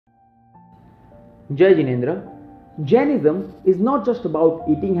Jai Jinendra. Jainism is not just about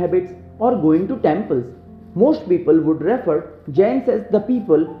eating habits or going to temples. Most people would refer Jains as the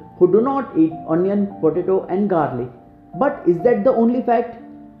people who do not eat onion, potato, and garlic. But is that the only fact?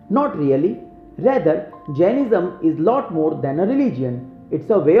 Not really. Rather, Jainism is lot more than a religion. It's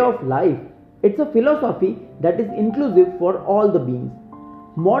a way of life. It's a philosophy that is inclusive for all the beings.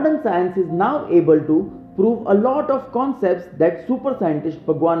 Modern science is now able to prove a lot of concepts that super scientist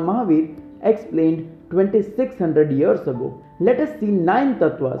Bhagwan Mahavir explained 2600 years ago. Let us see 9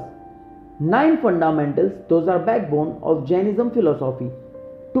 Tattvas. 9 fundamentals, those are backbone of Jainism philosophy.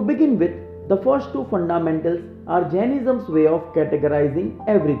 To begin with, the first 2 fundamentals are Jainism's way of categorizing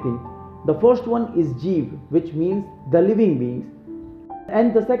everything. The first one is Jeev, which means the living beings.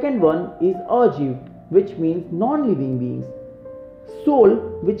 And the second one is Ajiv, which means non-living beings. Soul,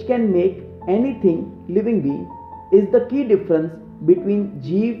 which can make anything living being, is the key difference between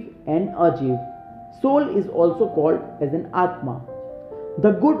Jeev and Ajiv. Soul is also called as an Atma.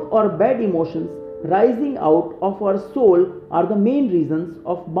 The good or bad emotions rising out of our soul are the main reasons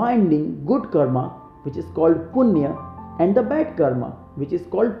of binding good karma, which is called Punya, and the bad karma, which is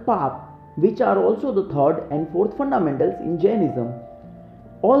called Pap, which are also the third and fourth fundamentals in Jainism.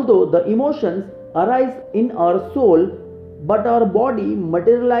 Although the emotions arise in our soul, but our body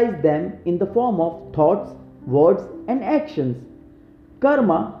materializes them in the form of thoughts, words, and actions.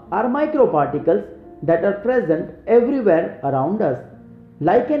 Karma are microparticles that are present everywhere around us.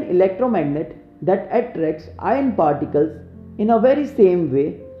 Like an electromagnet that attracts iron particles, in a very same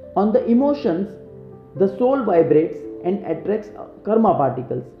way, on the emotions, the soul vibrates and attracts karma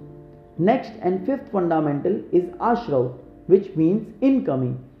particles. Next and fifth fundamental is Ashrav, which means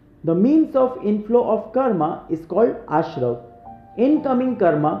incoming. The means of inflow of karma is called Ashrav. Incoming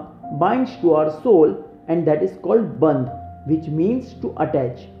karma binds to our soul, and that is called Bandh, which means to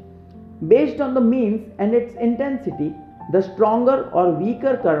attach. Based on the means and its intensity, the stronger or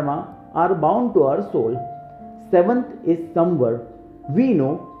weaker karma are bound to our soul. Seventh is Samvar. We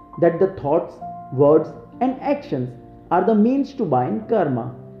know that the thoughts, words, and actions are the means to bind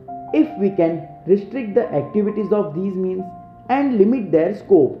karma. If we can restrict the activities of these means and limit their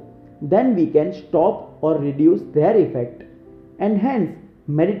scope, then we can stop or reduce their effect. And hence,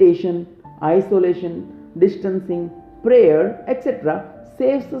 meditation, isolation, distancing, prayer, etc.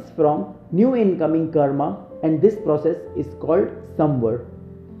 saves us from new incoming karma, and this process is called Samvar.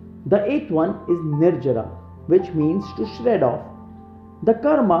 The 8th one is Nirjara, which means to shred off. The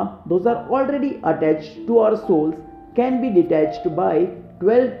karma, those are already attached to our souls, can be detached by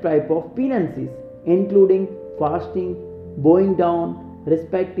 12 types of penances, including fasting, bowing down,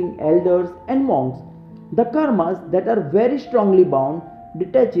 respecting elders and monks. The karmas that are very strongly bound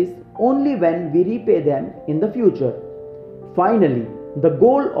detaches only when we repay them in the future. Finally, the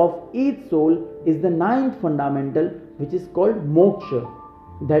goal of each soul is the 9th fundamental, which is called moksha,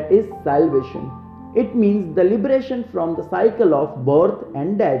 that is salvation. It means the liberation from the cycle of birth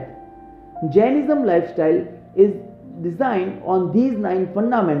and death. Jainism lifestyle is designed on these 9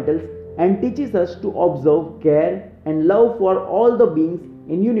 fundamentals and teaches us to observe, care and love for all the beings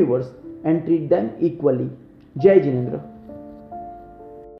in universe and treat them equally. Jai Jinendra.